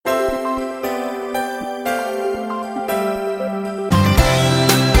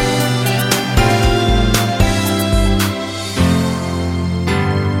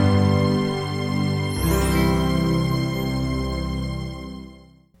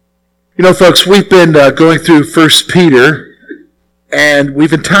You know, folks, we've been going through 1 Peter, and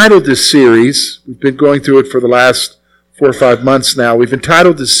we've entitled this series, we've been going through it for the last 4 or 5 months now, we've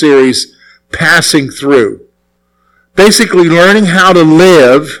entitled this series, Passing Through. Basically, learning how to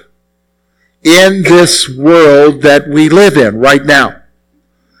live in this world that we live in right now.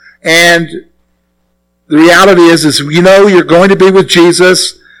 And the reality is you know you're going to be with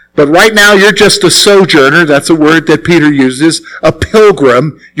Jesus, but right now you're just a sojourner. That's a word that Peter uses, a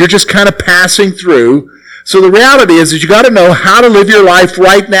pilgrim. You're just kind of passing through. So the reality is you got to know how to live your life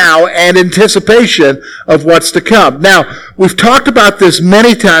right now and anticipation of what's to come. Now, we've talked about this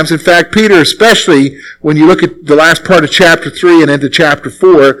many times. In fact, Peter, especially when you look at the last part of chapter 3 and into chapter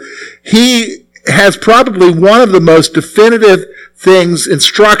 4, he has probably one of the most definitive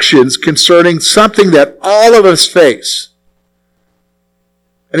instructions concerning something that all of us face.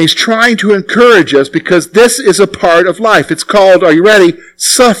 And he's trying to encourage us because this is a part of life. It's called, are you ready?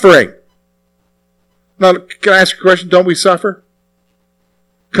 Suffering. Now, can I ask you a question? Don't we suffer?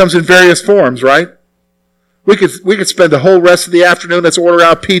 Comes in various forms, right? We could spend the whole rest of the afternoon, let's order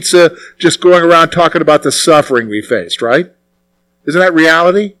out pizza, just going around talking about the suffering we faced, right? Isn't that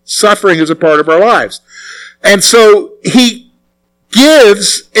reality? Suffering is a part of our lives. And so he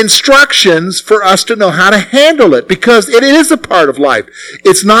gives instructions for us to know how to handle it because it is a part of life.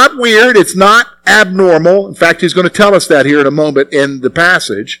 It's not weird. It's not abnormal. In fact, he's going to tell us that here in a moment in the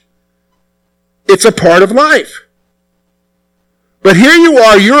passage. It's a part of life. But here you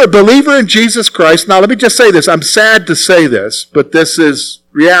are. You're a believer in Jesus Christ. Now, let me just say this. I'm sad to say this, but this is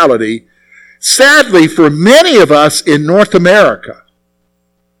reality. Sadly, for many of us in North America,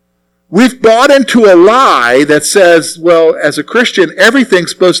 we've bought into a lie that says, well, as a Christian,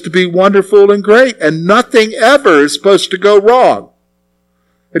 everything's supposed to be wonderful and great, and nothing ever is supposed to go wrong.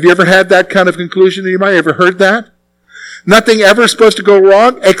 Have you ever had that kind of conclusion in your mind? Ever heard that? Nothing ever is supposed to go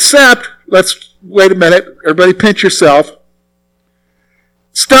wrong, except, let's wait a minute, everybody pinch yourself.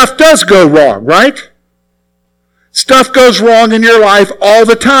 Stuff does go wrong, right? Stuff goes wrong in your life all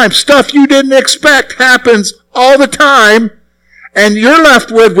the time. Stuff you didn't expect happens all the time. And you're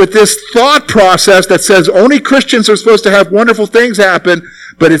left with this thought process that says only Christians are supposed to have wonderful things happen,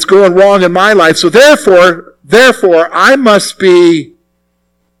 but it's going wrong in my life. So therefore, I must be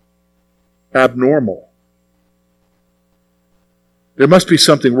abnormal. There must be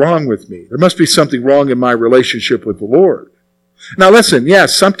something wrong with me. There must be something wrong in my relationship with the Lord. Now listen,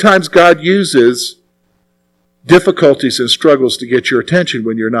 yes, sometimes God uses difficulties and struggles to get your attention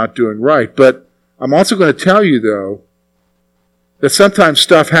when you're not doing right. But I'm also going to tell you, though, that sometimes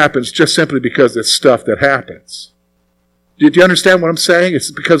stuff happens just simply because it's stuff that happens. Do you understand what I'm saying? It's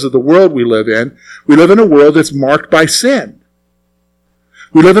because of the world we live in. We live in a world that's marked by sin.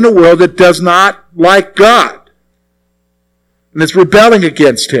 We live in a world that does not like God. And it's rebelling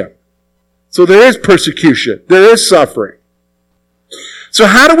against Him. So there is persecution. There is suffering. So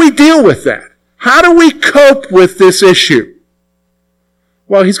how do we deal with that? How do we cope with this issue?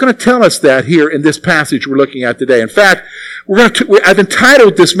 Well, he's going to tell us that here in this passage we're looking at today. In fact, I've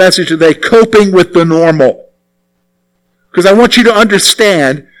entitled this message today, Coping with the Normal. Because I want you to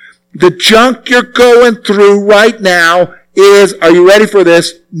understand the junk you're going through right now is, are you ready for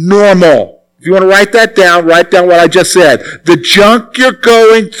this, normal. If you want to write down what I just said. The junk you're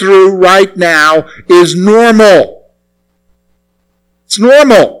going through right now is normal. It's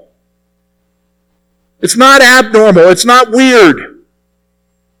normal. It's not abnormal. It's not weird.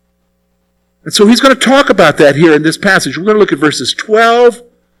 And so he's going to talk about that here in this passage. We're going to look at verses 12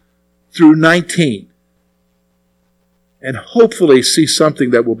 through 19. And hopefully see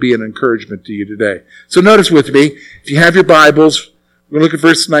something that will be an encouragement to you today. So notice with me, if you have your Bibles, we're going to look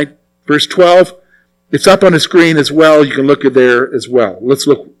at verse 12. It's up on the screen as well. You can look at there as well. Let's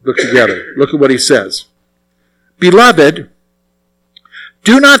look together. Look at what he says. Beloved,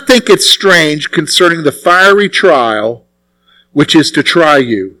 do not think it strange concerning the fiery trial which is to try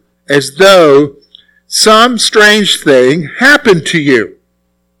you, as though some strange thing happened to you.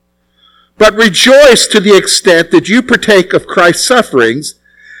 But rejoice to the extent that you partake of Christ's sufferings,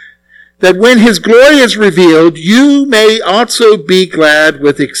 that when His glory is revealed, you may also be glad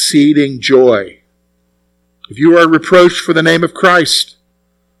with exceeding joy. If you are reproached for the name of Christ,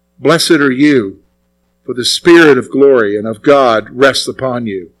 blessed are you, for the Spirit of glory and of God rests upon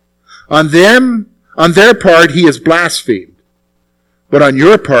you. On their part He is blasphemed, but on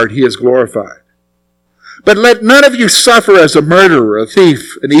your part He is glorified. But let none of you suffer as a murderer, a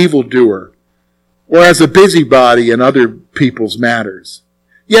thief, an evildoer, or as a busybody in other people's matters.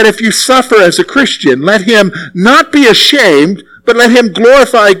 Yet if you suffer as a Christian, let him not be ashamed, but let him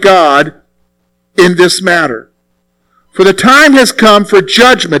glorify God in this matter. For the time has come for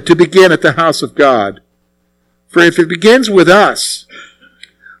judgment to begin at the house of God. For if it begins with us,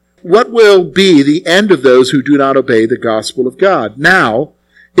 what will be the end of those who do not obey the gospel of God? Now,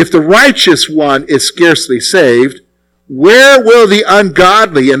 if the righteous one is scarcely saved, where will the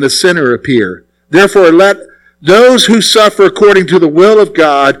ungodly and the sinner appear? Therefore, let those who suffer according to the will of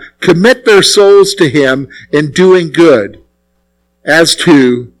God commit their souls to him in doing good, as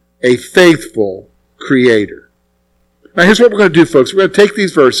to a faithful Creator. Now here's what we're going to do, folks. We're going to take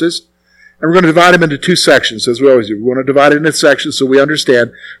these verses and we're going to divide them into two sections, as we always do. We want to divide it into sections so we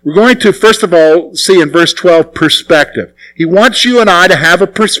understand. We're going to, first of all, see in verse 12, perspective. He wants you and I to have a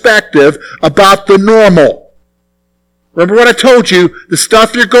perspective about the normal. Remember what I told you? The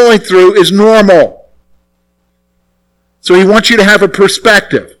stuff you're going through is normal. So he wants you to have a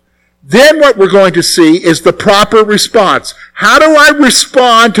perspective. Then what we're going to see is the proper response. How do I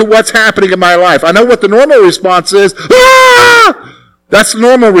respond to what's happening in my life? I know what the normal response is. Ah! That's the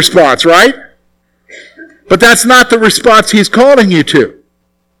normal response, right? But that's not the response he's calling you to.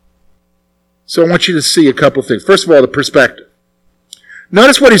 So I want you to see a couple of things. First of all, the perspective.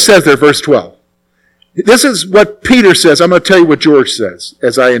 Notice what he says there, verse 12. This is what Peter says. I'm going to tell you what George says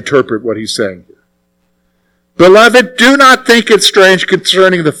as I interpret what he's saying here. Beloved, do not think it strange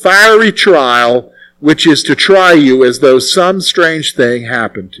concerning the fiery trial which is to try you as though some strange thing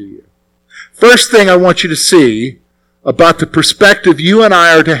happened to you. First thing I want you to see about the perspective you and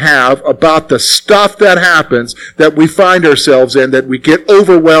I are to have about the stuff that happens that we find ourselves in, that we get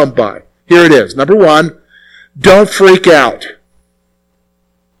overwhelmed by. Here it is. Number one, don't freak out.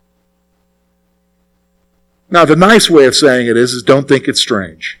 Now, the nice way of saying it is don't think it's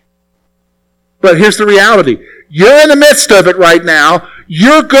strange. But here's the reality. You're in the midst of it right now.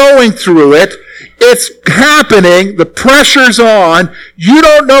 You're going through it. It's happening. The pressure's on. You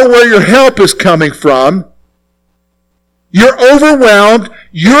don't know where your help is coming from. You're overwhelmed.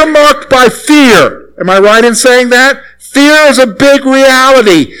 You're marked by fear. Am I right in saying that? Fear is a big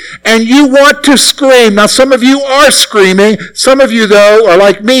reality. And you want to scream. Now, some of you are screaming. Some of you, though, are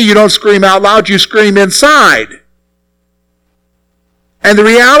like me. You don't scream out loud. You scream inside. And the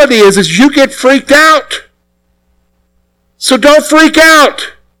reality is you get freaked out. So don't freak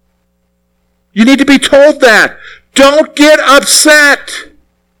out. You need to be told that. Don't get upset.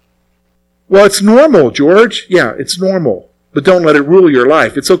 Well, it's normal, George. Yeah, it's normal. But don't let it rule your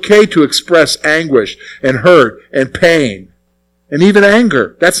life. It's okay to express anguish and hurt and pain and even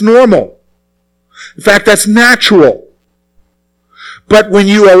anger. That's normal. In fact, that's natural. But when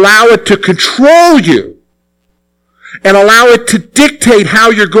you allow it to control you and allow it to dictate how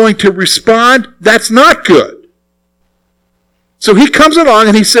you're going to respond, that's not good. So he comes along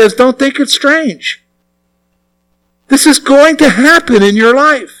and he says, don't think it's strange. This is going to happen in your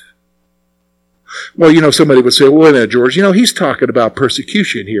life. Well, somebody would say, well, wait a minute, George, he's talking about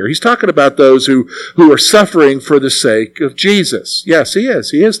persecution here. He's talking about those who are suffering for the sake of Jesus. Yes, he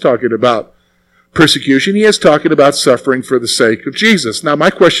is. He is talking about persecution. He is talking about suffering for the sake of Jesus. Now, my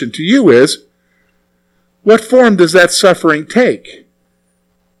question to you is, what form does that suffering take?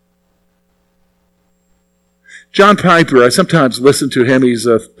 John Piper, I sometimes listen to him. He's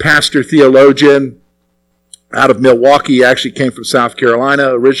a pastor theologian out of Milwaukee. He actually came from South Carolina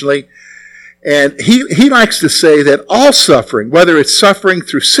originally. And he likes to say that all suffering, whether it's suffering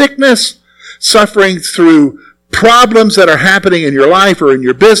through sickness, suffering through problems that are happening in your life or in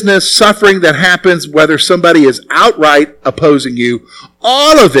your business, suffering that happens whether somebody is outright opposing you,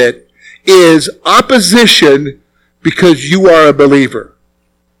 all of it is opposition because you are a believer.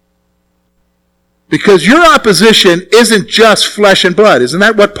 Because your opposition isn't just flesh and blood. Isn't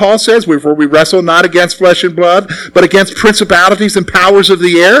that what Paul says? For we wrestle not against flesh and blood, but against principalities and powers of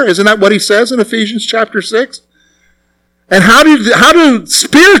the air. Isn't that what he says in Ephesians chapter 6? And how do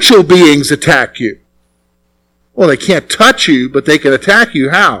spiritual beings attack you? Well, they can't touch you, but they can attack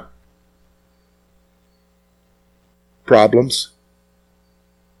you. How? Problems.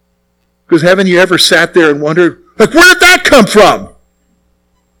 Because haven't you ever sat there and wondered, where did that come from?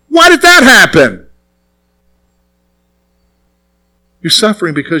 Why did that happen? You're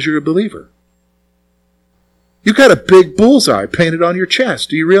suffering because you're a believer. You've got a big bullseye painted on your chest.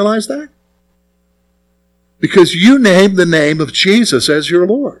 Do you realize that? Because you named the name of Jesus as your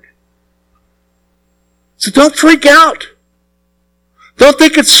Lord. So don't freak out. Don't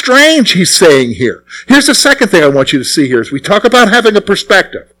think it's strange, he's saying here. Here's the second thing I want you to see here as we talk about having a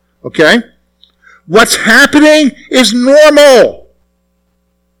perspective. Okay? What's happening is normal.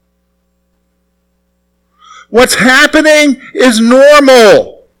 What's happening is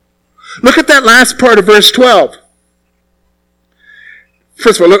normal. Look at that last part of verse 12.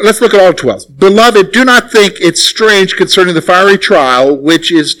 First of all, let's look at all 12. Beloved, do not think it's strange concerning the fiery trial,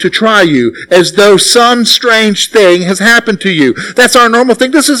 which is to try you, as though some strange thing has happened to you. That's our normal thing.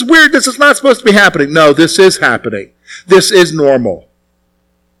 This is weird. This is not supposed to be happening. No, this is happening. This is normal.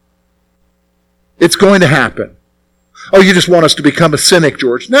 It's going to happen. Oh, you just want us to become a cynic,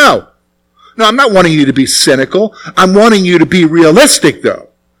 George. No, I'm not wanting you to be cynical. I'm wanting you to be realistic, though.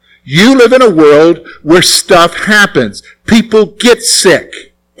 You live in a world where stuff happens. People get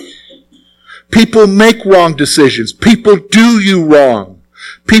sick. People make wrong decisions. People do you wrong.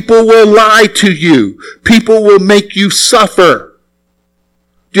 People will lie to you. People will make you suffer.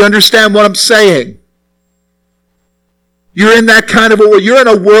 Do you understand what I'm saying? You're in that kind of a world. You're in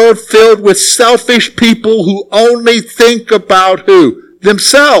a world filled with selfish people who only think about who?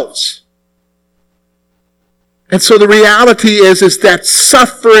 Themselves. And so the reality is that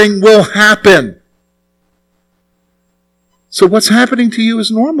suffering will happen. So what's happening to you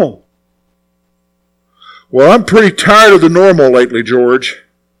is normal. Well, I'm pretty tired of the normal lately, George.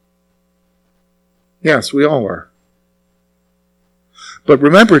 Yes, we all are. But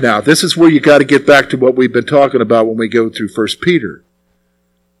remember now, this is where you got to get back to what we've been talking about when we go through 1 Peter.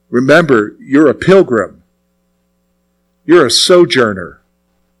 Remember, you're a pilgrim. You're a sojourner.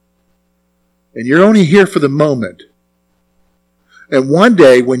 And you're only here for the moment. And one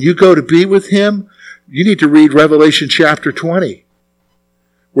day, when you go to be with Him, you need to read Revelation chapter 20,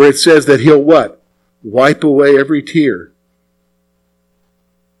 where it says that He'll what? Wipe away every tear.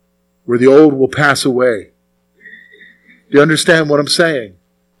 Where the old will pass away. Do you understand what I'm saying?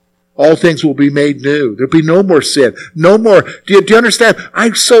 All things will be made new. There'll be no more sin. No more. Do you understand?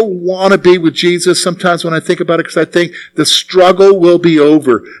 I so want to be with Jesus sometimes when I think about it, because I think the struggle will be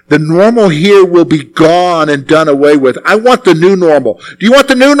over. The normal here will be gone and done away with. I want the new normal. Do you want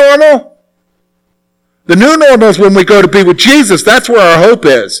the new normal? The new normal is when we go to be with Jesus. That's where our hope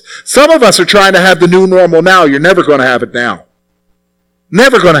is. Some of us are trying to have the new normal now. You're never going to have it now.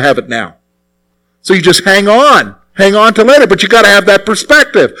 Never going to have it now. So you just hang on. Hang on to later, but you got to have that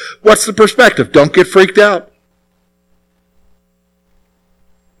perspective. What's the perspective? Don't get freaked out.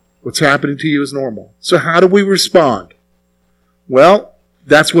 What's happening to you is normal. So how do we respond? Well,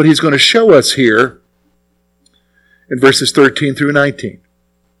 that's what he's going to show us here in verses 13 through 19.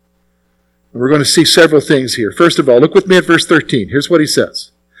 And we're going to see several things here. First of all, look with me at verse 13. Here's what he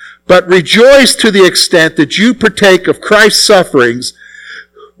says. But rejoice to the extent that you partake of Christ's sufferings,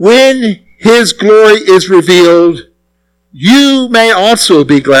 when His glory is revealed, you may also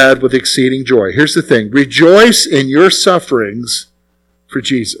be glad with exceeding joy. Here's the thing. Rejoice in your sufferings for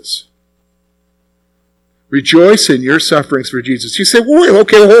Jesus. Rejoice in your sufferings for Jesus. You say, well, wait,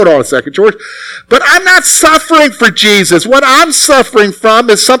 okay, hold on a second, George. But I'm not suffering for Jesus. What I'm suffering from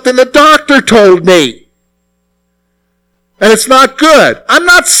is something the doctor told me. And it's not good. I'm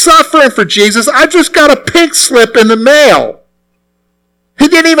not suffering for Jesus. I just got a pink slip in the mail. He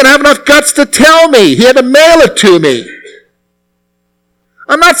didn't even have enough guts to tell me. He had to mail it to me.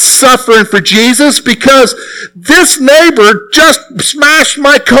 I'm not suffering for Jesus because this neighbor just smashed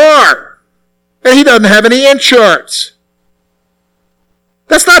my car and he doesn't have any insurance.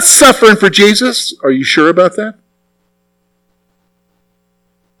 That's not suffering for Jesus. Are you sure about that?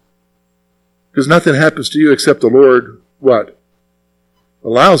 Because nothing happens to you except the Lord, what?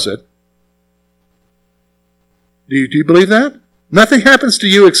 Allows it. Do you believe that? Nothing happens to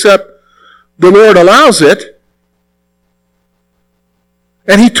you except the Lord allows it.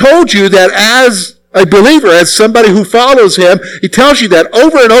 And He told you that as a believer, as somebody who follows Him, He tells you that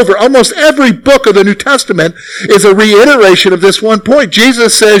over and over. Almost every book of the New Testament is a reiteration of this one point.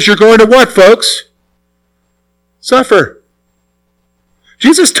 Jesus says you're going to what, folks? Suffer.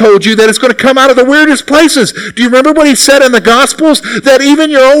 Jesus told you that it's going to come out of the weirdest places. Do you remember what He said in the Gospels? That even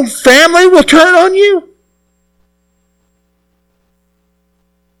your own family will turn on you?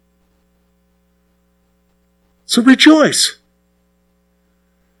 So rejoice.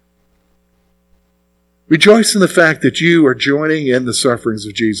 Rejoice in the fact that you are joining in the sufferings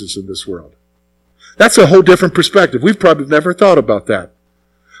of Jesus in this world. That's a whole different perspective. We've probably never thought about that.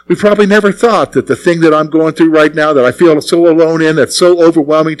 We probably never thought that the thing that I'm going through right now, that I feel so alone in, that's so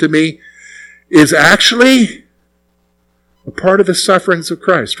overwhelming to me, is actually a part of the sufferings of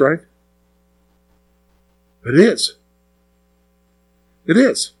Christ, right? It is. It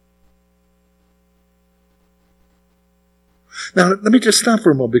is. Now, let me just stop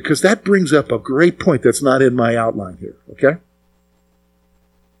for a moment, because that brings up a great point that's not in my outline here, okay?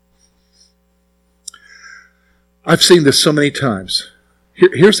 I've seen this so many times.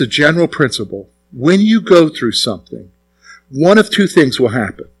 Here's a general principle. When you go through something, one of two things will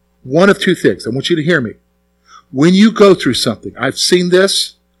happen. One of two things. I want you to hear me. when you go through something, I've seen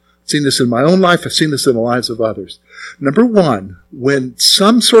this in my own life, I've seen this in the lives of others. Number one, when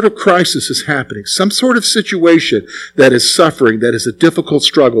some sort of crisis is happening, some sort of situation that is suffering, that is a difficult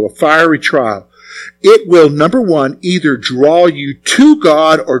struggle, a fiery trial, it will, number one, either draw you to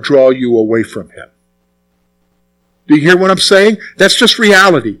God or draw you away from Him. Do you hear what I'm saying? That's just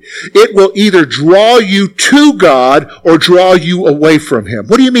reality. It will either draw you to God or draw you away from Him.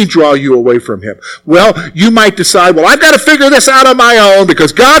 What do you mean draw you away from Him? Well, you might decide, well, I've got to figure this out on my own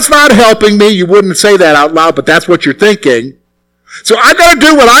because God's not helping me. You wouldn't say that out loud, but that's what you're thinking. So I've got to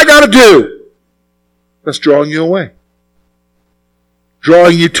do what I got to do. That's drawing you away.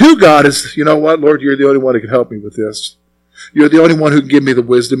 Drawing you to God is, you know what, Lord, you're the only one who can help me with this. You're the only one who can give me the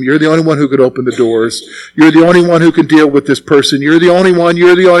wisdom. You're the only one who could open the doors. You're the only one who can deal with this person. You're the only one,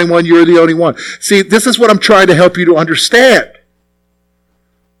 you're the only one, you're the only one. See, this is what I'm trying to help you to understand.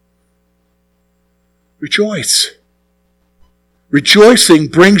 Rejoice. Rejoicing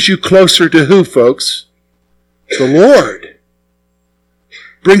brings you closer to who, folks? The Lord.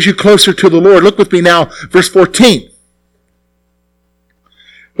 Brings you closer to the Lord. Look with me now, verse 14.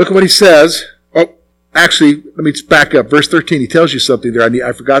 Look at what he says. Actually, let me back up. Verse 13, he tells you something there.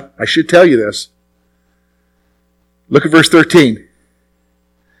 I forgot. I should tell you this. Look at verse 13.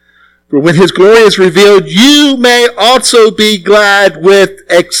 For when His glory is revealed, you may also be glad with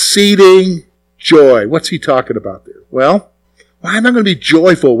exceeding joy. What's he talking about there? Well, why am I going to be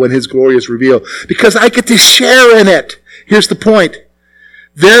joyful when His glory is revealed? Because I get to share in it. Here's the point.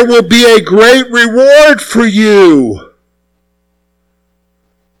 There will be a great reward for you.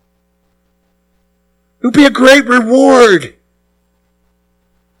 It will be a great reward.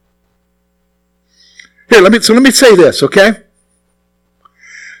 Here, let me say this, okay?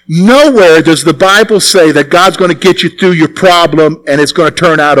 Nowhere does the Bible say that God's going to get you through your problem and it's going to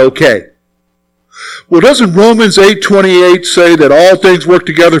turn out okay. Well, doesn't Romans 8:28 say that all things work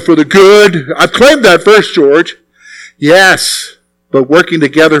together for the good? I've claimed that verse, George. Yes, but working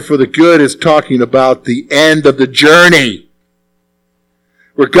together for the good is talking about the end of the journey,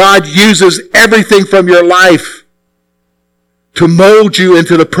 where God uses everything from your life to mold you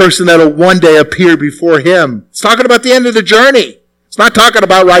into the person that will one day appear before Him. It's talking about the end of the journey. It's not talking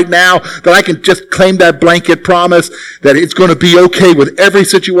about right now that I can just claim that blanket promise that it's going to be okay with every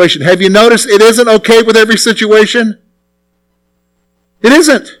situation. Have you noticed it isn't okay with every situation? It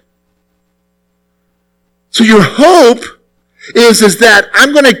isn't. So your hope is that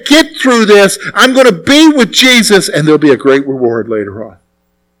I'm going to get through this, I'm going to be with Jesus, and there'll be a great reward later on.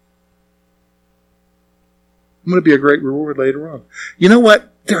 I'm going to be a great reward later on. You know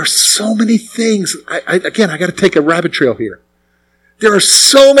what? There are so many things. I got to take a rabbit trail here. There are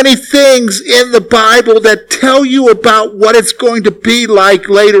so many things in the Bible that tell you about what it's going to be like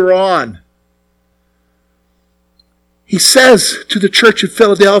later on. He says to the church of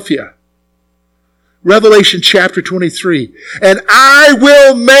Philadelphia, Revelation chapter 23, and I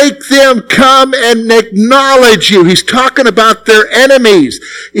will make them come and acknowledge you. He's talking about their enemies.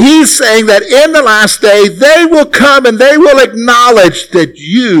 He's saying that in the last day, they will come and they will acknowledge that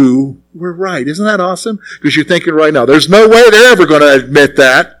you were right. Isn't that awesome? Because you're thinking right now, there's no way they're ever going to admit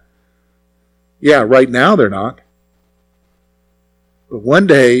that. Yeah, right now they're not. But one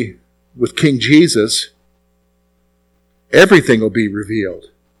day, with King Jesus, everything will be revealed.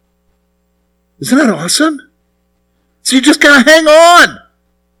 Isn't that awesome? So you just got to hang on.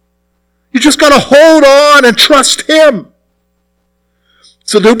 You just got to hold on and trust Him.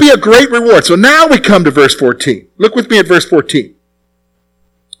 So there'll be a great reward. So now we come to verse 14. Look with me at verse 14.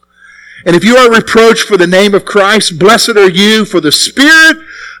 And if you are reproached for the name of Christ, blessed are you, for the Spirit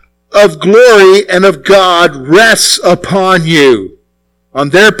of glory and of God rests upon you.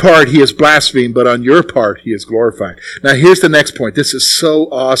 On their part, He is blasphemed, but on your part, He is glorified. Now, here's the next point. This is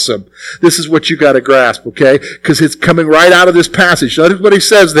so awesome. This is what you got to grasp, okay? Because it's coming right out of this passage. Notice what he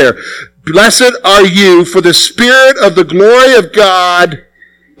says there. Blessed are you, for the Spirit of the glory of God,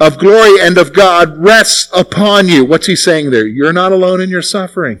 of glory and of God rests upon you. What's he saying there? You're not alone in your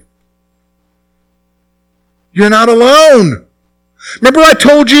suffering. You're not alone. Remember I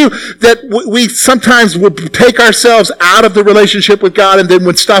told you that we sometimes will take ourselves out of the relationship with God, and then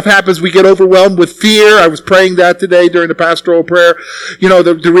when stuff happens, we get overwhelmed with fear. I was praying that today during the pastoral prayer. You know,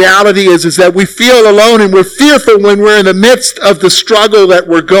 the reality is that we feel alone and we're fearful when we're in the midst of the struggle that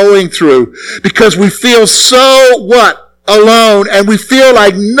we're going through, because we feel so, alone, and we feel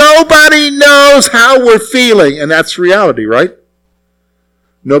like nobody knows how we're feeling. And that's reality, right?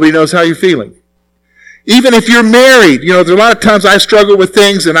 Nobody knows how you're feeling. Even if you're married, there's a lot of times I struggle with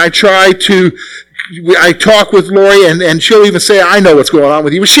things, and I talk with Lori, and she'll even say, I know what's going on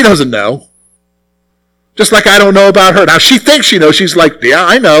with you, but she doesn't know. Just like I don't know about her. Now, she thinks she knows. She's like, yeah,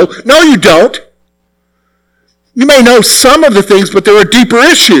 I know. No, you don't. You may know some of the things, but there are deeper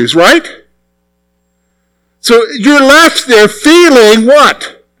issues, right? So you're left there feeling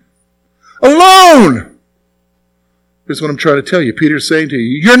what? Alone. Here's what I'm trying to tell you. Peter's saying to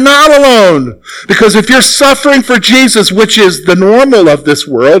you, you're not alone. Because if you're suffering for Jesus, which is the normal of this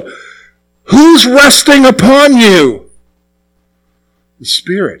world, who's resting upon you? The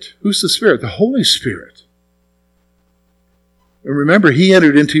Spirit. Who's the Spirit? The Holy Spirit. And remember, He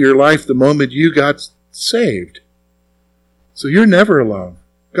entered into your life the moment you got saved. So you're never alone.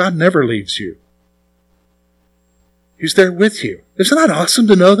 God never leaves you. He's there with you. Isn't that awesome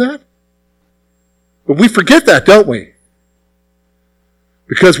to know that? But we forget that, don't we?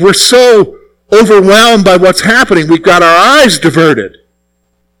 Because we're so overwhelmed by what's happening, we've got our eyes diverted.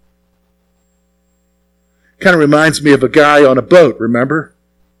 Kind of reminds me of a guy on a boat, remember?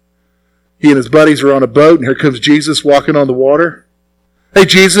 He and his buddies are on a boat, and here comes Jesus walking on the water. Hey,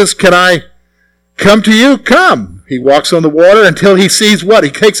 Jesus, can I come to you? Come. He walks on the water until he sees what? He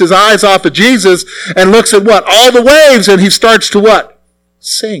takes his eyes off of Jesus and looks at what? All the waves, and he starts to what?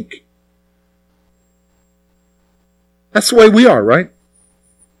 Sink. That's the way we are, right?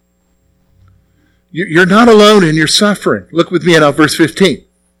 You're not alone in your suffering. Look with me at verse 15.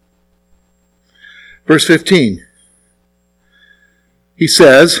 Verse 15. He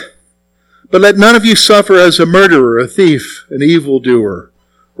says, but let none of you suffer as a murderer, a thief, an evildoer,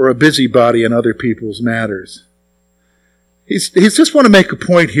 or a busybody in other people's matters. He's just want to make a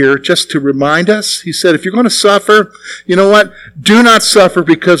point here just to remind us. He said, if you're going to suffer, you know what? Do not suffer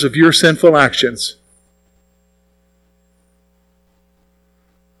because of your sinful actions.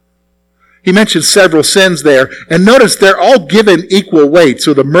 He mentioned several sins there, and notice they're all given equal weight.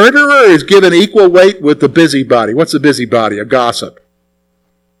 So the murderer is given equal weight with the busybody. What's a busybody? A gossip.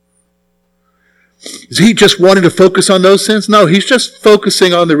 Is he just wanting to focus on those sins? No, he's just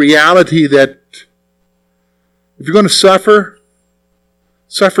focusing on the reality that if you're going to suffer,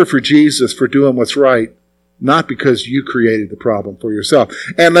 suffer for Jesus, for doing what's right, not because you created the problem for yourself.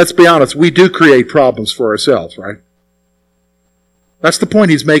 And let's be honest, we do create problems for ourselves, right? That's the point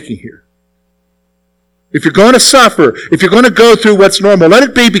he's making here. If you're going to suffer, if you're going to go through what's normal, let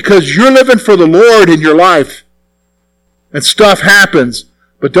it be because you're living for the Lord in your life and stuff happens,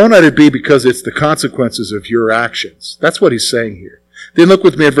 but don't let it be because it's the consequences of your actions. That's what he's saying here. Then look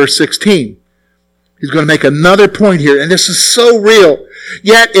with me at verse 16. He's going to make another point here, and this is so real.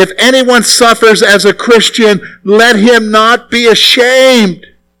 Yet if anyone suffers as a Christian, let him not be ashamed.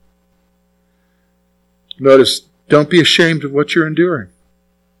 Notice, don't be ashamed of what you're enduring.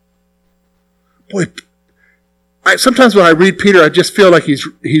 Boy, sometimes when I read Peter, I just feel like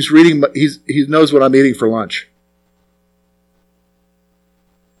he's reading. He knows what I'm eating for lunch.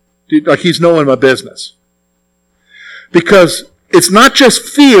 Like he's knowing my business. Because it's not just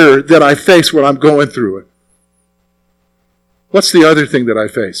fear that I face when I'm going through it. What's the other thing that I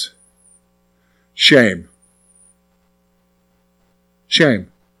face? Shame.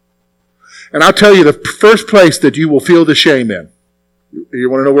 Shame. And I'll tell you the first place that you will feel the shame in. You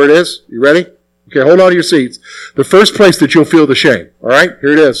want to know where it is? You ready? Okay, hold on to your seats. The first place that you'll feel the shame. All right,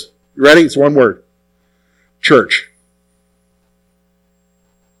 here it is. You ready? It's one word. Church.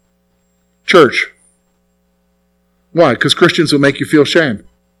 Church. Why? Because Christians will make you feel shame.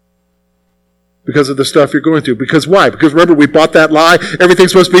 Because of the stuff you're going through. Because why? Because remember, we bought that lie.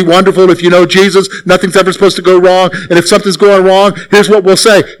 Everything's supposed to be wonderful. If you know Jesus, nothing's ever supposed to go wrong. And if something's going wrong, here's what we'll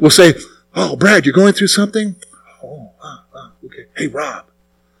say. We'll say, oh, Brad, you're going through something? Oh, okay. Hey, Rob,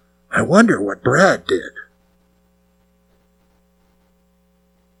 I wonder what Brad did.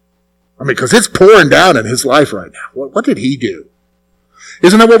 I mean, because it's pouring down in his life right now. What did he do?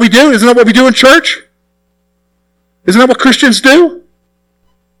 Isn't that what we do? Isn't that what we do in church? Isn't that what Christians do?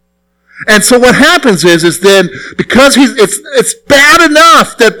 And so what happens is then, because it's bad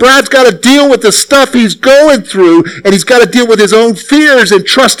enough that Brad's got to deal with the stuff he's going through, and he's got to deal with his own fears and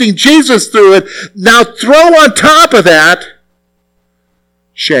trusting Jesus through it. Now throw on top of that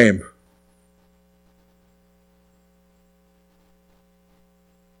shame.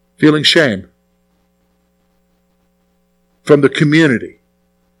 Feeling shame from the community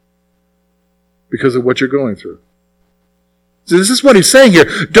because of what you're going through. So this is what he's saying here.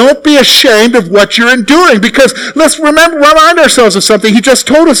 Don't be ashamed of what you're enduring, because let's remind ourselves of something. He just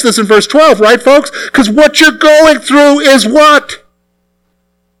told us this in verse 12, right, folks? Because what you're going through is what?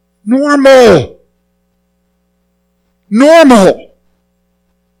 Normal. Normal.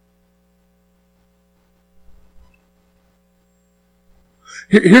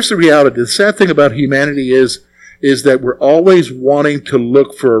 Here's the reality. The sad thing about humanity is is that we're always wanting to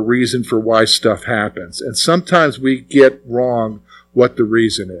look for a reason for why stuff happens. And sometimes we get wrong what the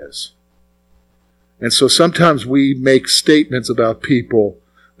reason is. And so sometimes we make statements about people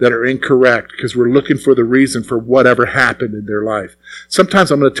that are incorrect because we're looking for the reason for whatever happened in their life.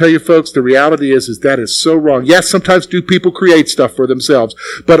 Sometimes I'm going to tell you folks, the reality is that is so wrong. Yes, sometimes do people create stuff for themselves,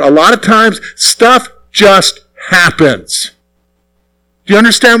 but a lot of times stuff just happens. Do you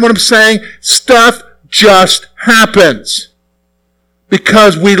understand what I'm saying? Stuff just happens.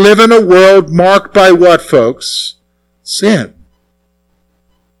 Because we live in a world marked by what, folks? Sin.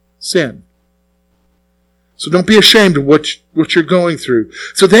 Sin. So don't be ashamed of what you're going through.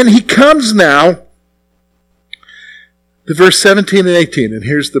 So then he comes now to verse 17 and 18. And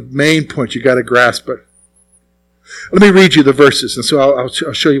here's the main point. You got to grasp it. Let me read you the verses. And so I'll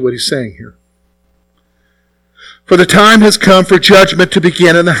show you what he's saying here. For the time has come for judgment to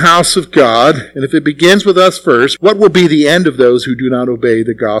begin in the house of God. And if it begins with us first, what will be the end of those who do not obey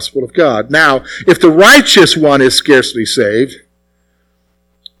the gospel of God? Now, if the righteous one is scarcely saved,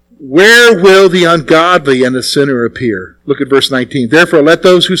 where will the ungodly and the sinner appear? Look at verse 19. Therefore, let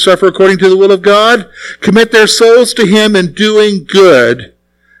those who suffer according to the will of God commit their souls to him in doing good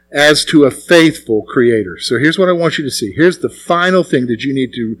as to a faithful Creator. So here's what I want you to see. Here's the final thing that you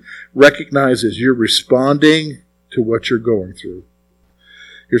need to recognize as you're responding to what you're going through.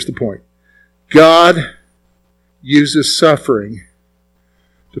 Here's the point. God uses suffering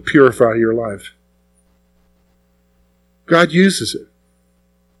to purify your life. God uses it.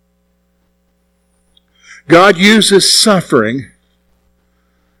 God uses suffering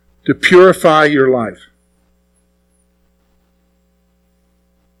to purify your life.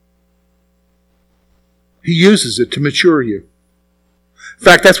 He uses it to mature you. In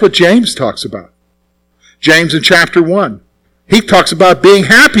fact, that's what James talks about. James in chapter 1. He talks about being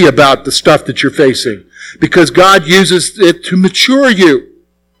happy about the stuff that you're facing because God uses it to mature you.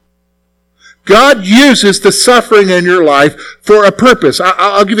 God uses the suffering in your life for a purpose.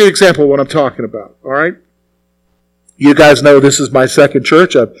 I'll give you an example of what I'm talking about. All right? You guys know this is my second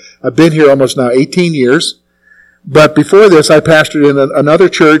church. I've been here almost now 18 years. But before this, I pastored in another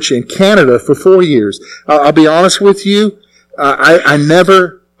church in Canada for 4 years. I'll be honest with you. I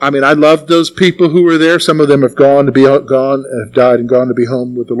love those people who were there. Some of them have died and gone to be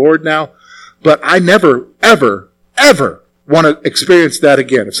home with the Lord now. But I never, ever, ever want to experience that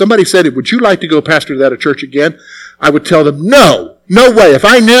again. If somebody said, would you like to go pastor that at church again? I would tell them, no way. If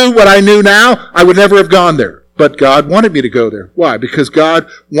I knew what I knew now, I would never have gone there. But God wanted me to go there. Why? Because God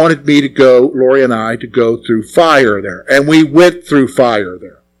wanted me to go, Lori and I, to go through fire there. And we went through fire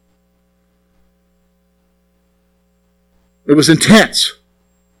there. It was intense.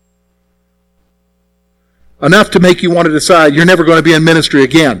 Enough to make you want to decide you're never going to be in ministry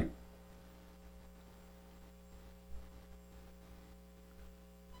again.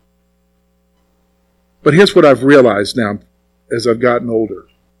 But here's what I've realized now as I've gotten older.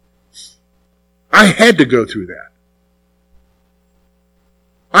 I had to go through that.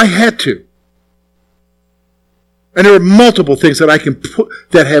 I had to. And there are multiple things that I can put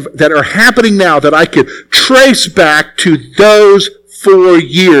that are happening now that I could trace back to those 4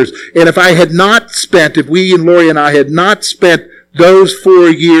 years. And if we and Lori and I had not spent those 4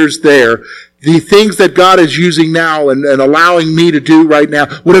 years there, the things that God is using now and allowing me to do right now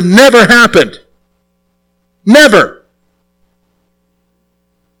would have never happened. Never.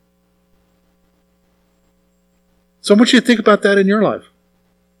 So I want you to think about that in your life.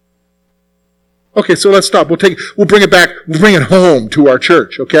 Okay, so let's stop. We'll bring it back. We'll bring it home to our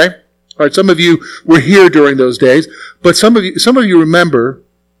church, okay? All right, some of you were here during those days, but some of you remember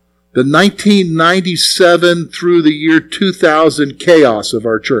the 1997 through the year 2000 chaos of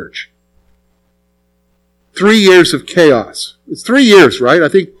our church. 3 years of chaos. It's 3 years, right? I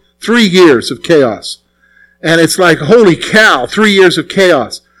think 3 years of chaos. And it's like, holy cow, 3 years of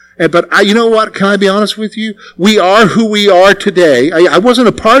chaos. But you know what? Can I be honest with you? We are who we are today. I wasn't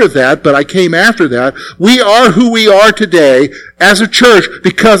a part of that, but I came after that. We are who we are today as a church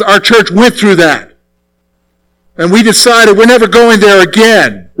because our church went through that. And we decided we're never going there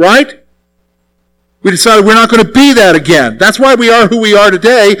again, right? We decided we're not going to be that again. That's why we are who we are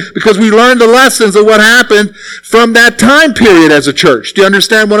today, because we learned the lessons of what happened from that time period as a church. Do you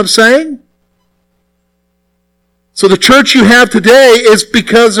understand what I'm saying? So the church you have today is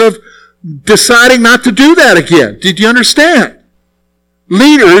because of deciding not to do that again. Did you understand?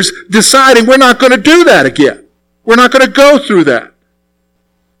 Leaders deciding we're not going to do that again. We're not going to go through that.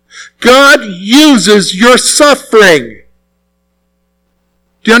 God uses your suffering.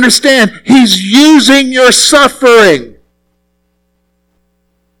 Do you understand? He's using your suffering.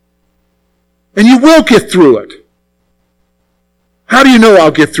 And you will get through it. How do you know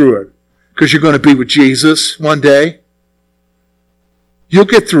I'll get through it? Because you're going to be with Jesus one day. You'll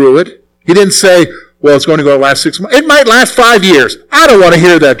get through it. He didn't say, well, it's going to go last 6 months. It might last 5 years. I don't want to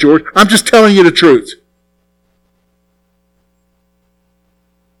hear that, George. I'm just telling you the truth.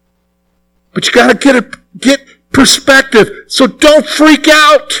 But you got to get perspective. So don't freak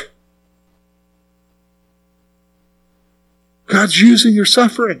out. God's using your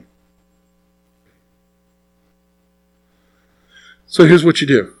suffering. So here's what you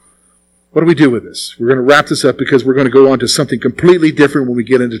do. What do we do with this? We're going to wrap this up because we're going to go on to something completely different when we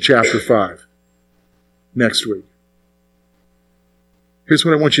get into chapter 5 next week. Here's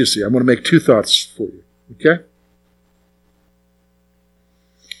what I want you to see. I'm going to make 2 thoughts for you. Okay?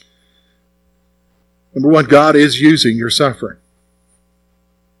 Number 1, God is using your suffering.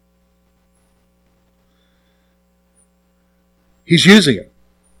 He's using it.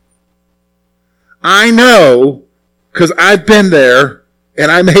 I know, because I've been there, and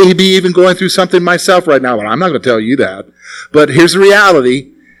I may be even going through something myself right now, but I'm not going to tell you that. But here's the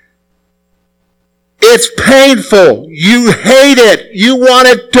reality. It's painful. You hate it. You want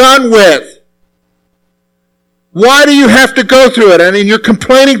it done with. Why do you have to go through it? I mean, you're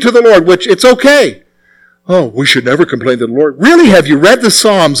complaining to the Lord, which it's okay. Oh, we should never complain to the Lord. Really, have you read the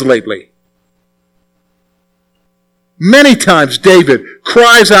Psalms lately? Many times David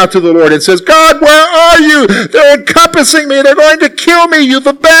cries out to the Lord and says, God, where are you? They're encompassing me. They're going to kill me. You've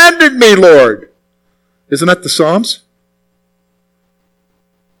abandoned me, Lord. Isn't that the Psalms?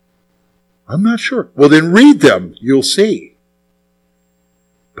 I'm not sure. Well, then read them. You'll see.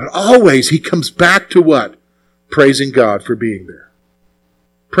 But always he comes back to what? Praising God for being there.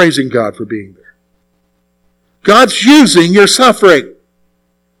 Praising God for being there. God's using your suffering.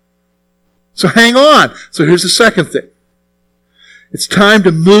 So hang on. So here's the second thing. It's time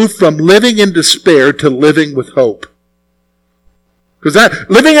to move from living in despair to living with hope. Because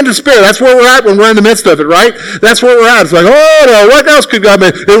living in despair, that's where we're at when we're in the midst of it, right? That's where we're at. It's like, oh no, what else could God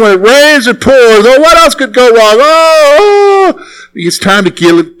make? And when it rains, it pours. Oh, what else could go wrong? Oh. It's time to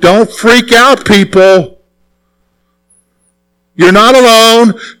kill it. Don't freak out, people. You're not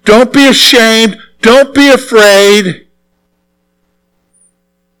alone. Don't be ashamed. Don't be afraid.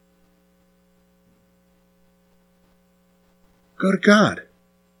 Go to God.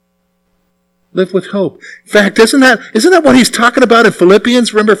 Live with hope. In fact, isn't that what he's talking about in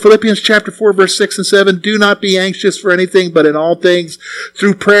Philippians? Remember Philippians chapter 4, verse 6 and 7? Do not be anxious for anything, but in all things,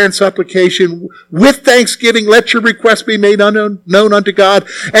 through prayer and supplication, with thanksgiving, let your requests be made known unto God.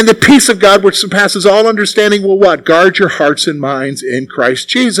 And the peace of God, which surpasses all understanding, will what? Guard your hearts and minds in Christ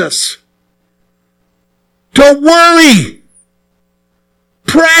Jesus. Don't worry.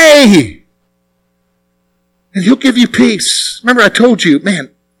 Pray. And he'll give you peace. Remember I told you,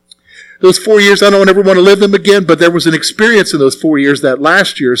 man, those 4 years, I don't ever want to live them again, but there was an experience in those 4 years, that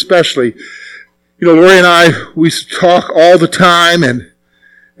last year especially. You know, Lori and I, we used to talk all the time, and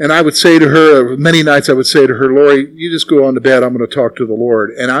I would say to her, many nights I would say to her, Lori, you just go on to bed, I'm going to talk to the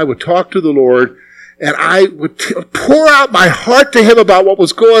Lord. And I would talk to the Lord, and I would pour out my heart to him about what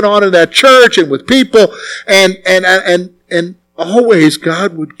was going on in that church and with people, and always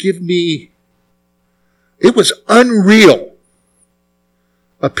God would give me, it was unreal,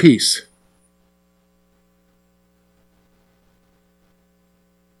 a peace.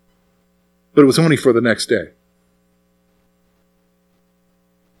 But it was only for the next day.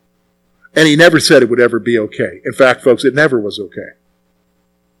 And he never said it would ever be okay. In fact, folks, it never was okay.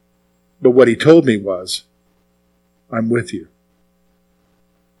 But what he told me was, I'm with you.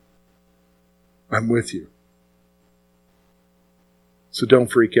 I'm with you. So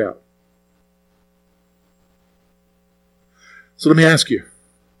don't freak out. So let me ask you,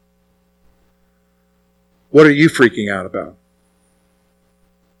 what are you freaking out about?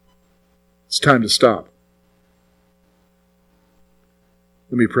 It's time to stop.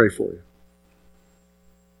 Let me pray for you.